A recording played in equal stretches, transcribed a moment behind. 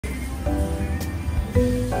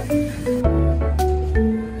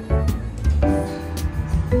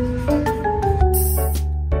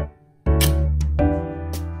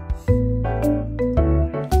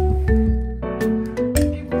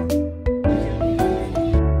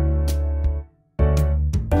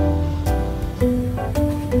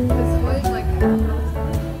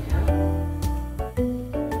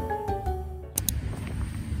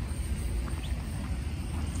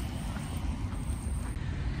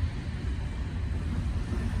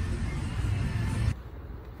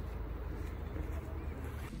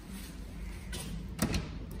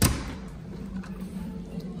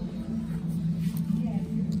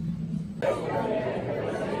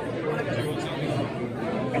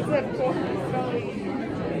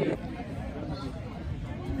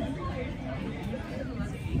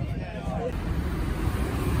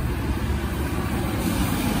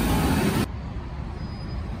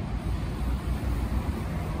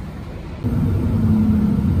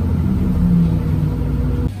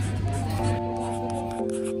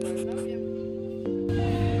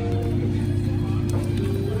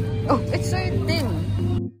Oh, it's so thin.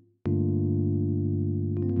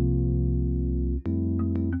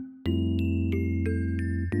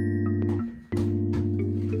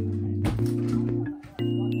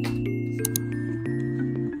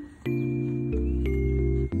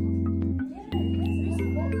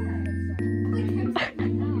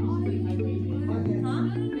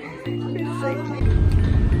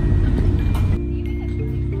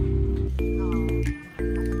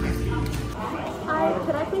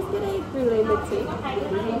 Could I please get a brulee with tea?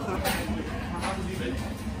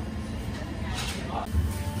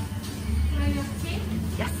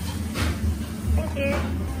 Yes. Thank you.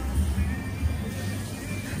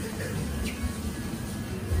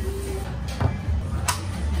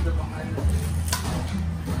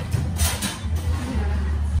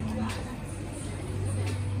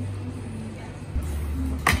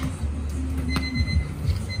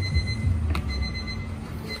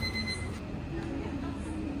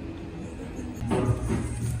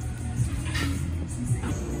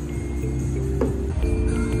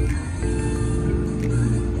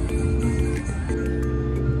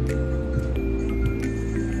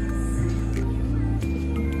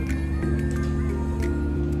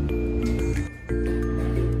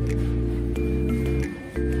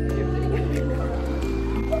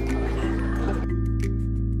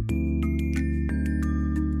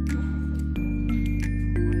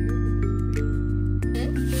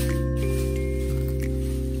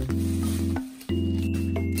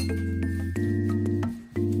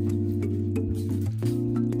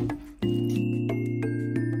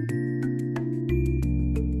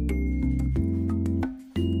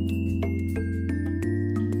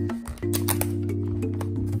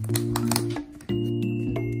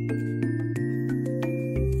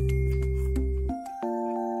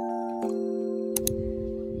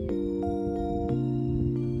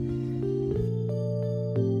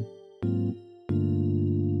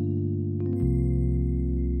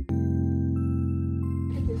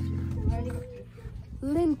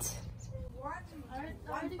 Lint.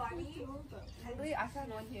 One bunny. I believe I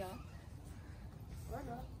found one here.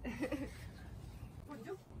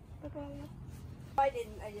 I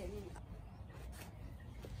didn't.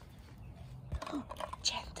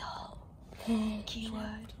 Gentle.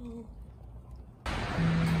 Keyword.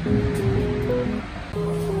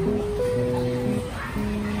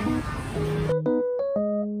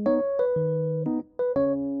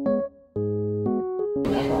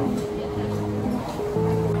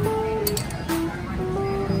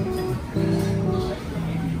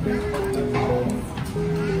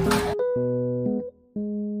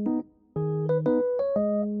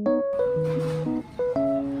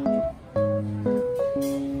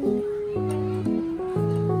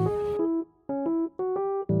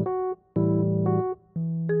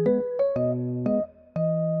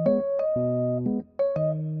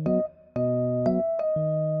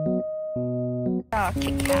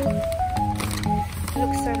 Kit Kat.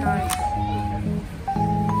 Looks so nice.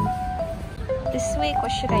 This week,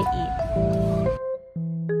 what should I eat?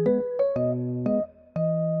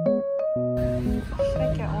 Should I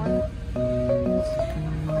get one?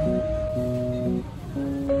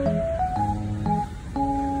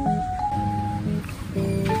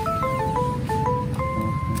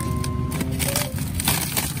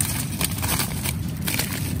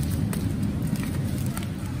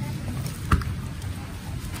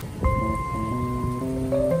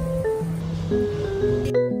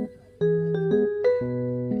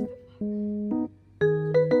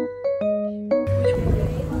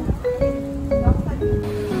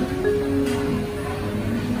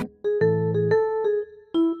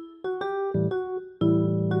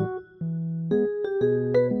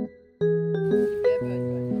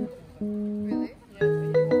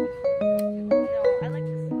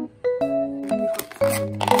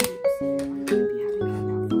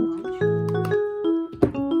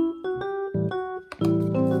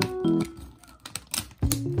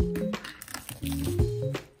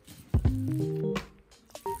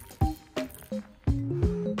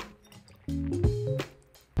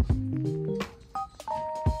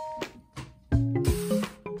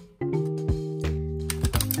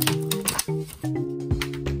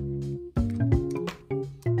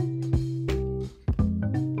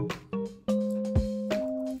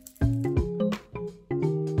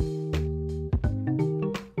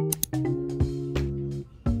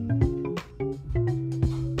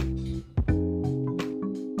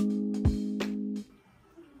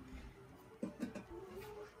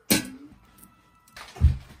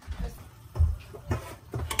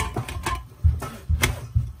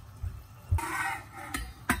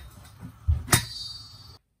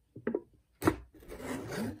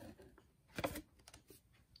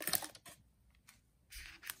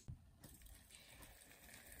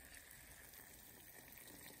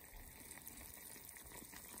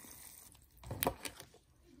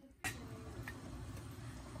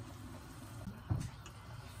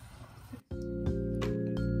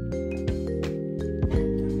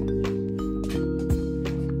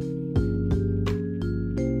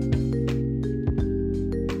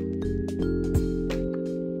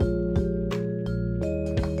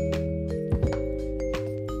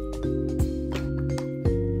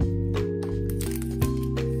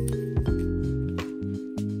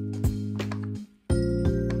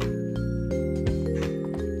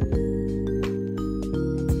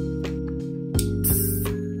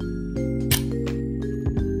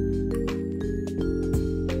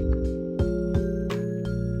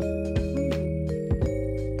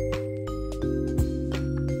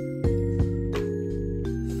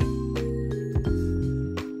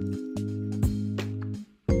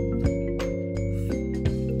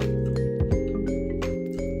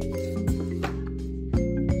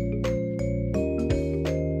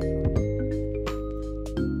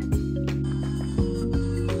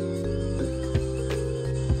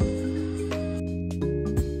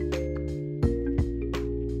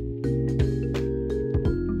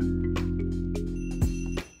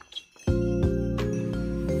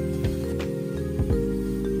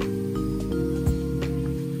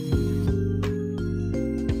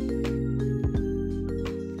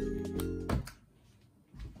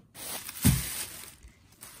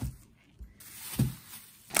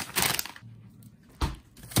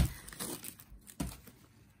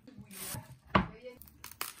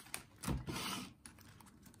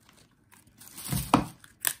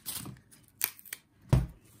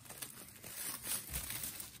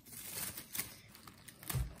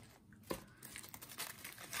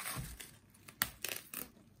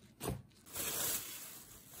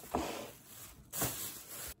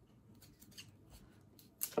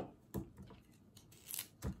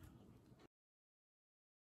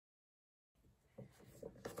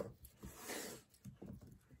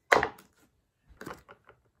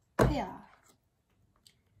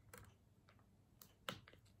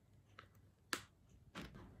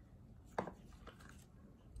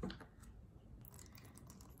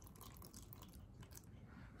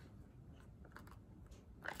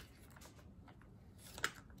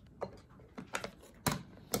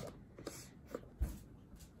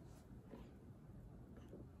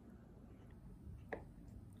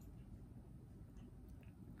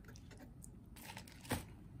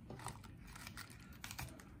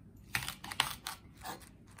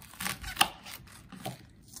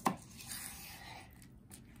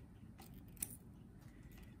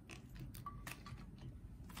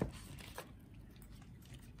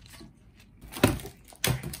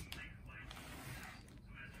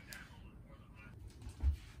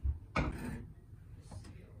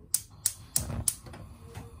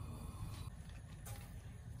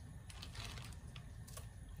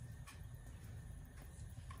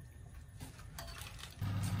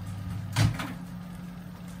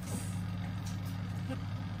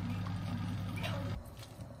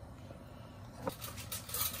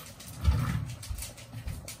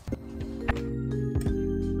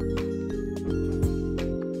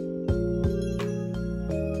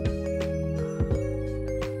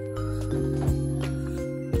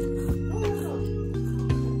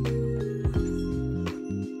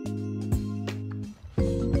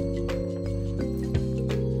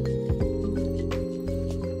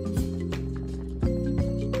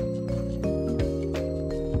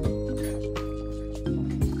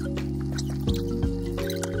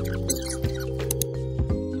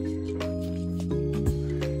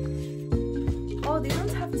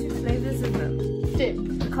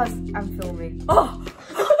 I'm filming. Oh!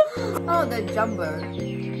 Oh, the jumbo.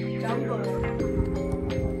 Jumbo.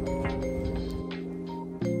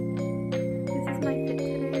 This is my fit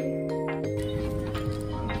today.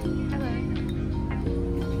 Hello.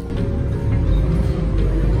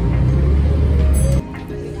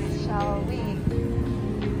 Shall we?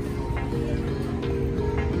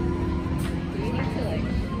 Do we need to like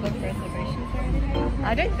book reservations or anything?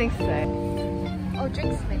 I don't think so. Oh,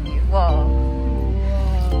 drinks menu. Whoa.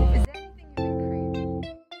 Is there anything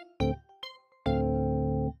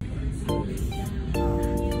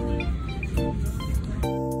you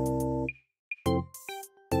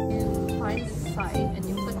You find site and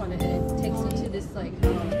you click on it and it takes you to this like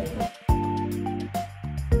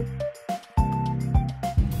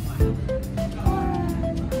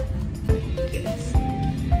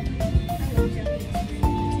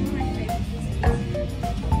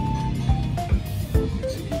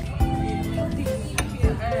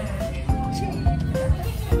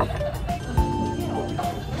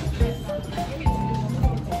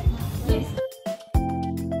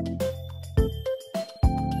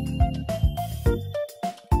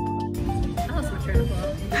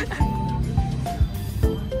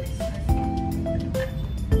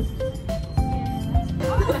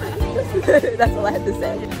That's all I had to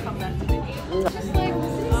say.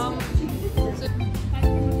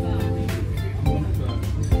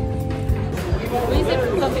 When you say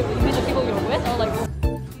some people, you mean the people you're with or like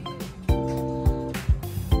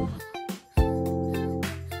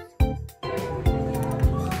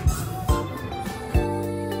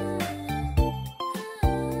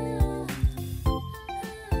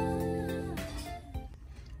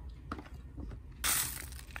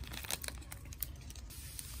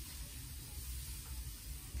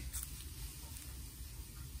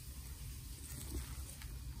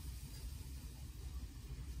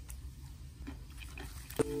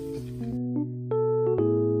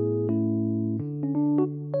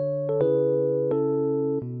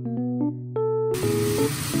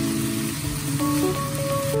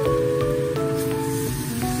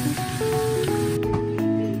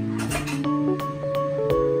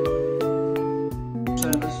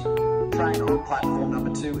Train on platform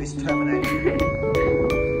number 2 is terminated.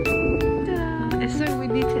 It's so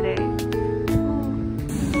windy today.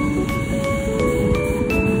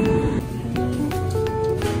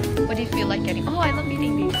 What do you feel like getting? Oh, I love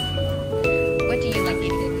eating these. What do you like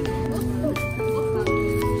eating?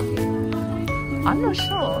 I'm not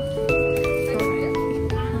sure.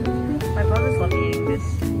 My brothers love eating this.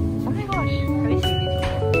 Oh my gosh, have you seen these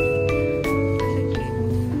before?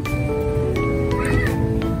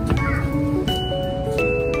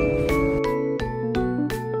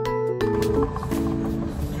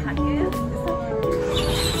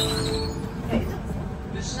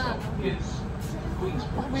 They're so cute.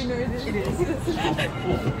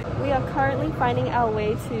 We are currently finding our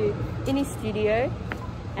way to Innie Studio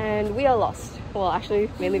and we are lost. Well, actually,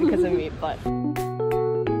 mainly because of me, but...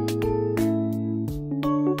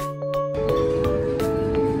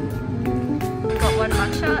 Got one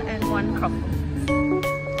matcha and one croissant.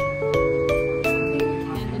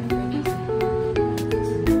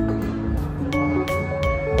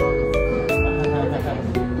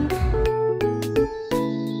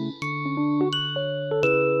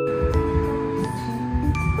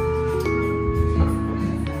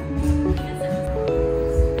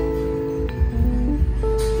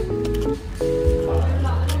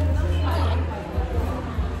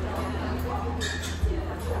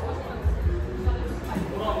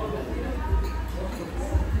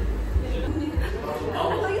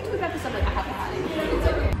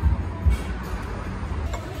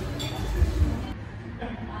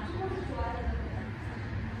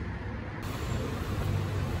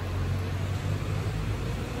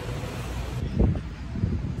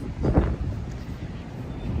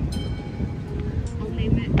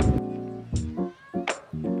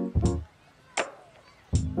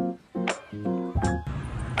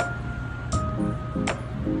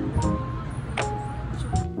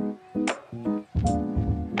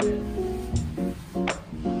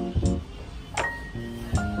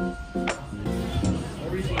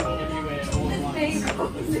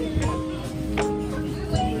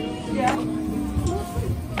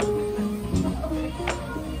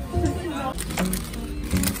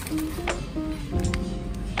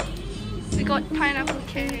 We got pineapple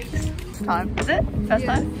cakes. First time, is it? First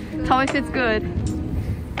time? Tell me if it's good.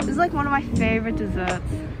 This is like one of my favorite desserts.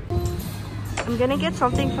 I'm gonna get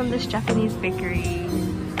something from this Japanese bakery.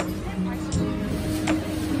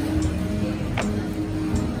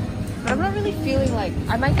 But I'm not really feeling like...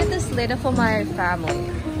 I might get this later for my family.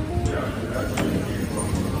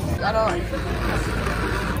 I don't like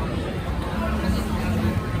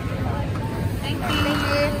Thank you.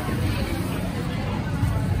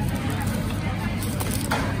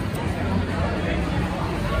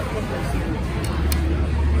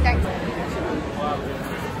 Thanks.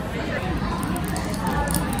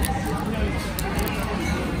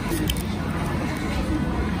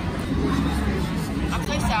 I'm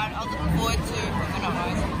so sad. I was looking forward to coconut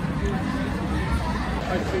rice.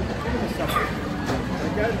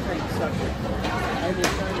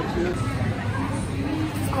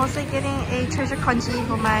 I'm also getting a treasure congee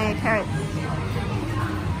for my parrots.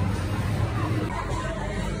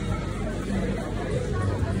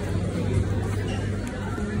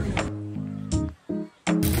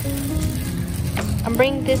 I'm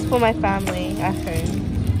bringing this for my family at home.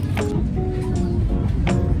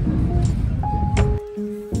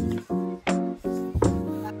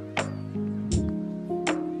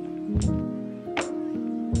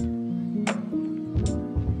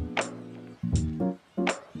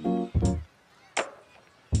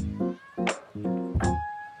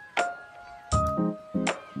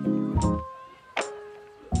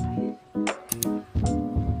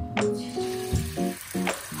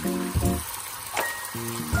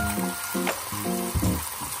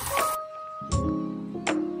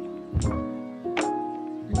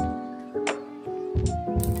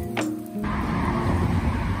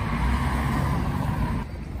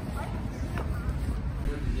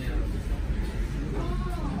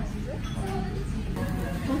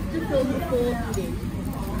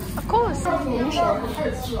 Of course.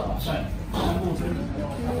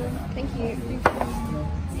 Thank you.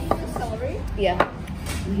 Celery? Yeah.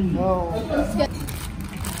 No.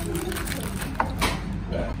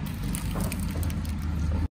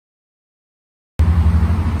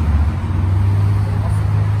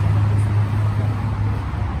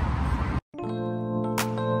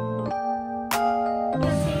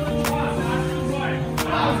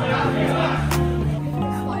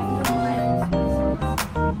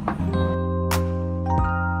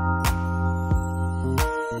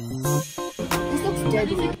 This looks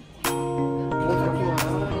deadly.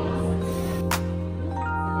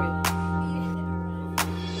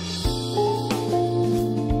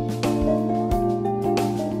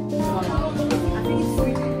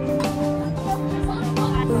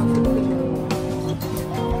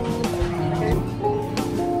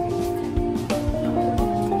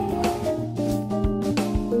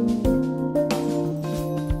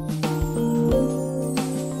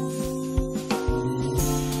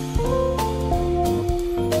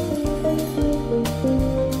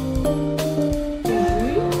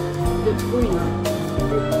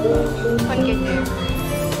 Con get there.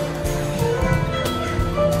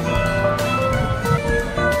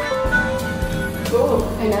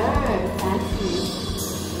 Oh, and